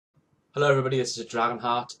Hello everybody, this is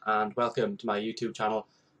Dragonheart and welcome to my YouTube channel,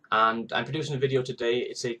 and I'm producing a video today.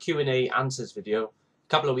 It's a Q&A answers video. A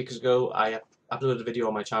couple of weeks ago I uploaded a video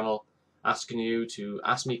on my channel asking you to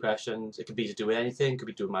ask me questions. It could be to do with anything, it could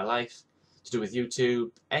be to do with my life, to do with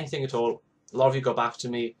YouTube, anything at all. A lot of you got back to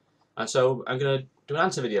me, and so I'm going to do an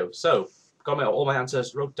answer video. So, got all my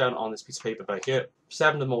answers wrote down on this piece of paper right here,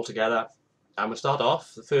 7 of them all together. I'm going to start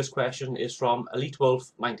off. The first question is from Elite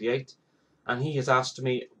Wolf 98. And he has asked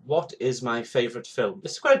me, what is my favourite film?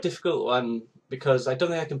 This is quite a difficult one because I don't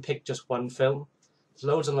think I can pick just one film. There's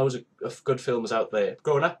loads and loads of good films out there.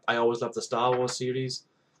 Growing up, I always loved the Star Wars series.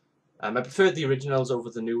 I preferred the originals over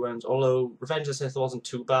the new ones, although Revenge of the Sith wasn't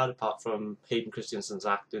too bad apart from Hayden Christensen's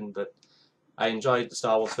acting, but I enjoyed the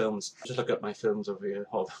Star Wars films. Just look at my films over here.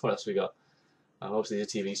 Oh, what else we got? Mostly the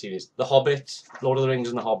TV series. The Hobbit, Lord of the Rings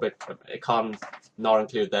and The Hobbit, I can't not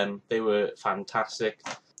include them. They were fantastic.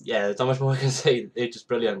 Yeah, there's not much more I can say. They're just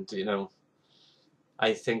brilliant, you know.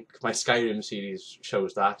 I think my Skyrim series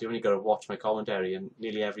shows that. You only got to watch my commentary, and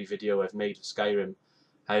nearly every video I've made of Skyrim,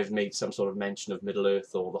 I've made some sort of mention of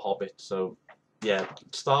Middle-earth or The Hobbit. So, yeah,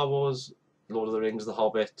 Star Wars, Lord of the Rings, The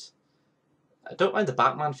Hobbit. I don't mind the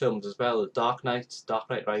Batman films as well. The Dark Knight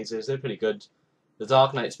Rises, they're pretty good. The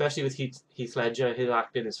Dark Knight, especially with Heath Ledger, his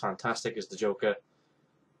acting is fantastic as the Joker.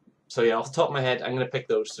 So yeah, off the top of my head, I'm going to pick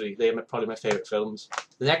those three. They are probably my favourite films.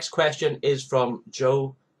 The next question is from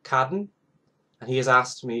Joe Cadden, and he has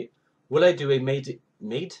asked me, will I do a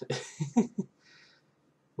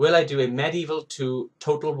will I do a medieval to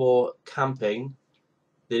Total War campaign?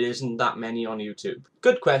 There isn't that many on YouTube.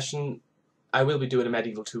 Good question. I will be doing a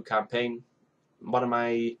medieval 2 campaign. One of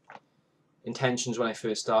my intentions when I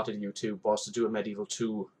first started YouTube was to do a medieval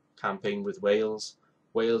 2 campaign with Wales.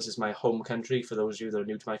 Wales is my home country, for those of you that are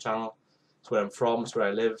new to my channel. It's where I'm from, it's where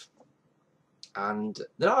I live. And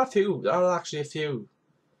there are actually a few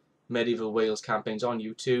medieval Wales campaigns on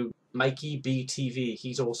YouTube. Mikey BTV,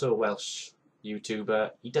 he's also a Welsh YouTuber.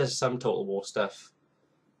 He does some Total War stuff.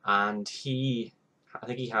 And I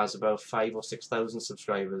think he has about 5,000 or 6,000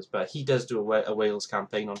 subscribers, but he does do a Wales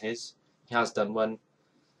campaign on his. He has done one.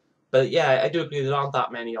 But yeah, I do agree there aren't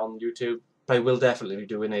that many on YouTube, but I will definitely be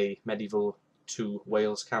doing a medieval 2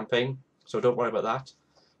 Wales campaign, so don't worry about that.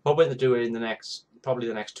 I'm hoping to do it in probably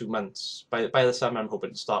the next 2 months. By the summer I'm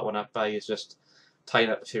hoping to start one up. It's just tying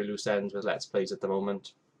up a few loose ends with Let's Plays at the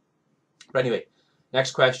moment. But anyway,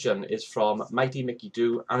 next question is from Mighty Mickey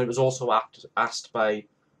Doo, and it was also asked by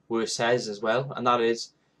Says as well, and that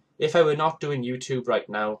is, if I were not doing YouTube right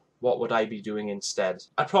now, what would I be doing instead?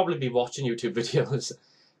 I'd probably be watching YouTube videos.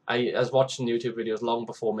 I was watching YouTube videos long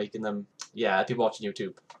before making them. Yeah, I'd be watching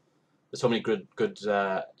YouTube. There's so many good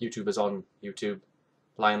YouTubers on YouTube.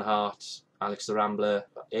 Lionheart, Alex the Rambler,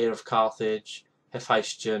 Heir of Carthage,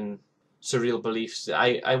 Hephaestion, Surreal Beliefs.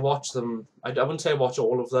 I watch them. I wouldn't say I watch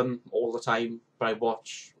all of them all the time, but I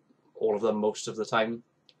watch all of them most of the time.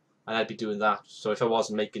 And I'd be doing that. So if I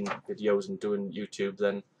wasn't making videos and doing YouTube,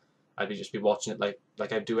 then I'd just be watching it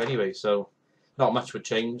like I do anyway. So not much would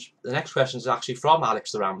change. The next question is actually from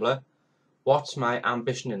Alex the Rambler. What's my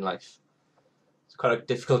ambition in life? It's quite a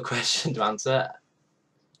difficult question to answer.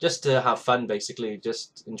 Just to have fun, basically.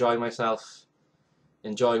 Just enjoy myself.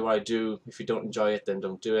 Enjoy what I do. If you don't enjoy it, then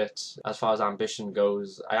don't do it. As far as ambition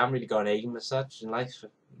goes, I haven't really got an aim as such in life.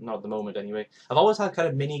 Not at the moment, anyway. I've always had kind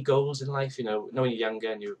of mini goals in life. You know, when you're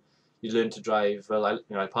younger and you learn to drive. Well,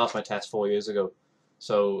 I passed my test 4 years ago,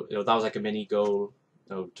 so that was like a mini goal.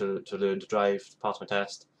 To learn to drive, to pass my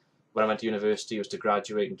test. When I went to university, it was to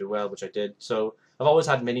graduate and do well, which I did. So I've always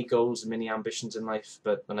had mini goals and mini ambitions in life,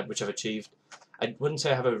 which I've achieved. I wouldn't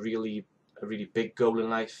say I have a really big goal in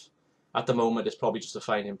life. At the moment, it's probably just to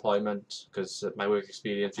find employment, because my work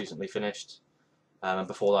experience recently finished. And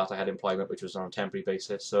before that, I had employment, which was on a temporary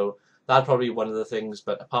basis. So that'd probably be one of the things.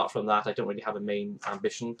 But apart from that, I don't really have a main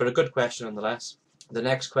ambition. But a good question nonetheless. The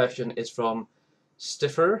next question is from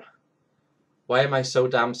Stiffer. Why am I so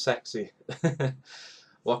damn sexy?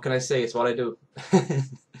 What can I say? It's what I do.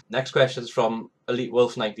 Next question is from Elite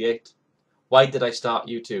Wolf 98. Why did I start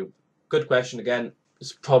YouTube? Good question again.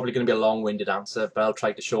 It's probably going to be a long-winded answer, but I'll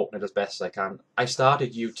try to shorten it as best as I can. I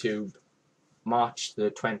started YouTube March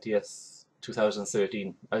the 20th,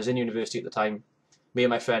 2013. I was in university at the time. Me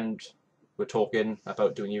and my friend were talking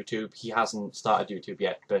about doing YouTube. He hasn't started YouTube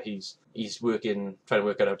yet, but he's trying to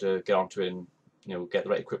work out how to get onto it and get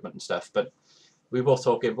the right equipment and stuff. But we were both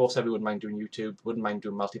talking, both said we wouldn't mind doing YouTube, wouldn't mind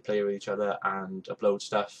doing multiplayer with each other and upload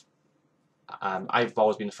stuff. I've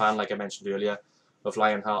always been a fan, like I mentioned earlier, of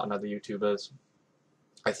Lionheart and other YouTubers.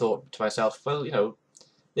 I thought to myself, well,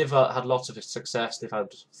 they've had lots of success, they've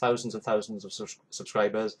had thousands and thousands of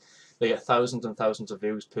subscribers. They get thousands and thousands of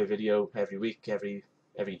views per video every week, every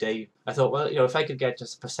day. I thought, well, you know, if I could get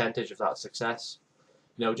just a percentage of that success,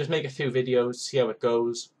 you know, just make a few videos, see how it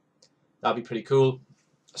goes, that'd be pretty cool.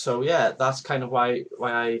 So yeah, that's kind of why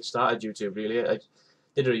I started YouTube, really. I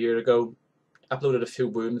did it a year ago, uploaded a few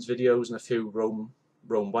Worms videos and a few Rome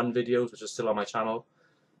 1 videos, which are still on my channel.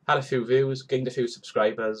 Had a few views, gained a few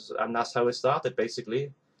subscribers, and that's how it started,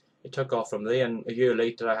 basically. It took off from there, and a year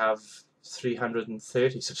later I have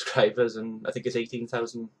 330 subscribers and I think it's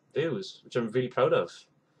 18,000 views, which I'm really proud of.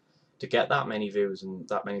 To get that many views and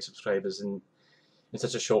that many subscribers in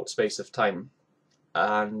such a short space of time,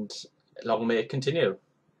 and long may it continue.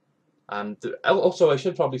 And also, I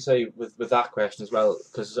should probably say with that question as well,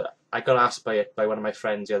 because I got asked by one of my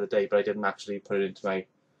friends the other day, but I didn't actually put it into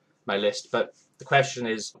my list. But the question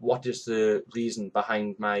is, what is the reason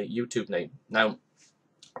behind my YouTube name? Now,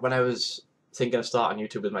 when I was thinking of starting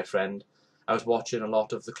YouTube with my friend, I was watching a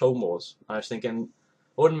lot of the Clone Wars, and I was thinking,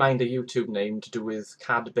 I wouldn't mind a YouTube name to do with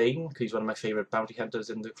Cad Bane, because he's one of my favourite bounty hunters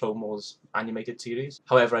in the Clone Wars animated series.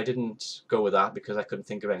 However, I didn't go with that because I couldn't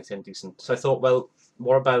think of anything decent. So I thought, well,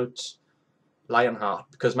 what about Lionheart?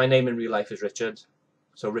 Because my name in real life is Richard.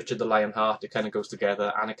 So Richard the Lionheart, it kind of goes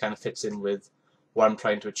together, and it kind of fits in with what I'm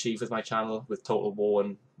trying to achieve with my channel, with Total War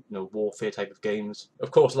and, you know, warfare type of games.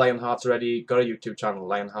 Of course, Lionheart's already got a YouTube channel,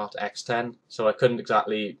 Lionheart X10, so I couldn't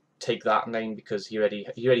exactly take that name because he already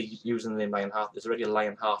using the name Lionheart. There's already a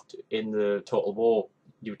Lionheart in the Total War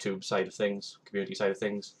YouTube side of things, community side of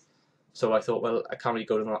things. So I thought, well, I can't really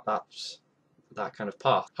go down that kind of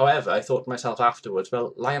path. However, I thought to myself afterwards,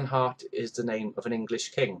 well, Lionheart is the name of an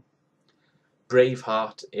English king.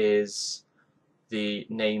 Braveheart is the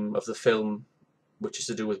name of the film which is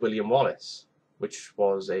to do with William Wallace, which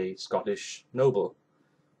was a Scottish noble.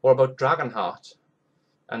 Or about Dragonheart.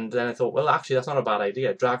 And then I thought, well, actually, that's not a bad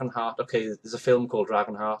idea. Dragonheart, okay, there's a film called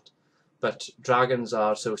Dragonheart, but dragons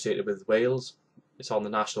are associated with Wales. It's on the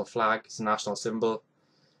national flag, it's a national symbol,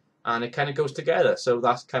 and it kind of goes together. So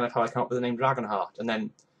that's kind of how I came up with the name Dragonheart. And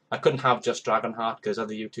then I couldn't have just Dragonheart because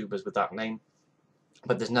other YouTubers with that name,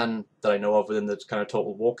 but there's none that I know of within the kind of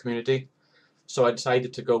Total War community. So I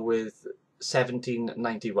decided to go with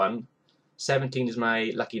 1791. 17 is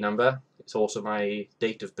my lucky number. It's also my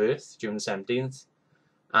date of birth, June the 17th.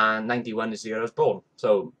 And 91 is the year I was born.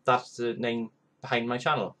 So that's the name behind my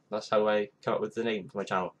channel. That's how I come up with the name for my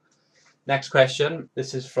channel. Next question.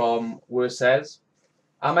 This is from Word Says,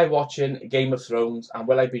 am I watching Game of Thrones, and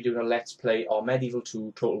will I be doing a Let's Play or Medieval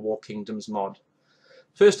 2 Total War Kingdoms mod?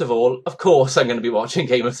 First of all, of course I'm going to be watching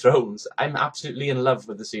Game of Thrones. I'm absolutely in love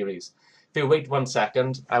with the series. If you wait 1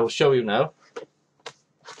 second, I will show you now.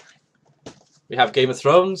 We have Game of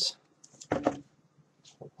Thrones.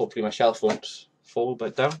 Hopefully my shelf won't fall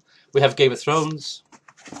back down. We have Game of Thrones.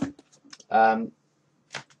 Bear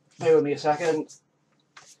with me a second.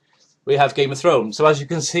 We have Game of Thrones. So as you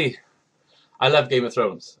can see, I love Game of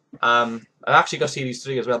Thrones. I've actually got Series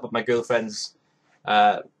 3 as well, but my girlfriend's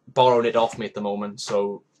borrowing it off me at the moment,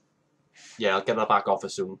 so yeah, I'll get that back off her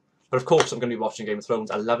soon. But of course I'm going to be watching Game of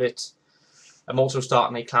Thrones. I love it. I'm also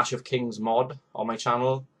starting a Clash of Kings mod on my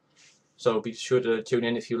channel, so be sure to tune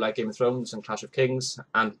in if you like Game of Thrones and Clash of Kings,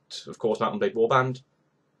 and of course Mountain Blade Warband.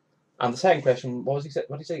 And the second question, what did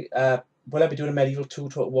he say? Will I be doing a Medieval 2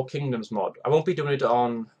 Total War Kingdoms mod? I won't be doing it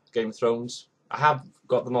on Game of Thrones. I have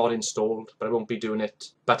got the mod installed, but I won't be doing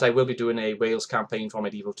it. But I will be doing a Wales campaign for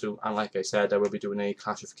Medieval 2, and like I said, I will be doing a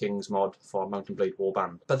Clash of Kings mod for Mountain Blade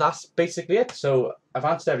Warband. But that's basically it. So I've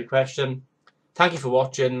answered every question. Thank you for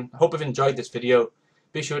watching. I hope you've enjoyed this video.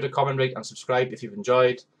 Be sure to comment, rate and subscribe if you've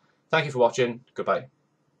enjoyed. Thank you for watching. Goodbye.